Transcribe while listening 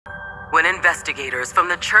investigators from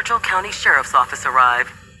the Churchill County Sheriff's Office arrive,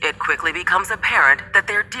 it quickly becomes apparent that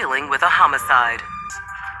they're dealing with a homicide.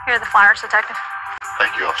 Here are the flyers, Detective.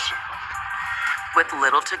 Thank you, officer. With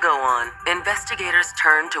little to go on, investigators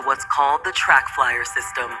turn to what's called the track flyer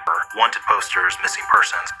system. Wanted posters, missing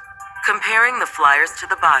persons. Comparing the flyers to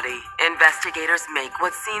the body, investigators make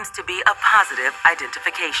what seems to be a positive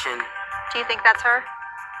identification. Do you think that's her?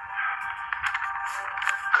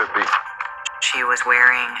 Could be. She was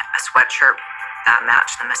wearing a sweatshirt that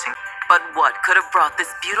matched the missing. But what could have brought this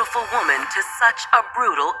beautiful woman to such a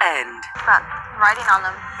brutal end? Got writing on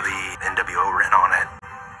them. The NWO written on it.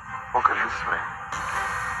 What could this mean?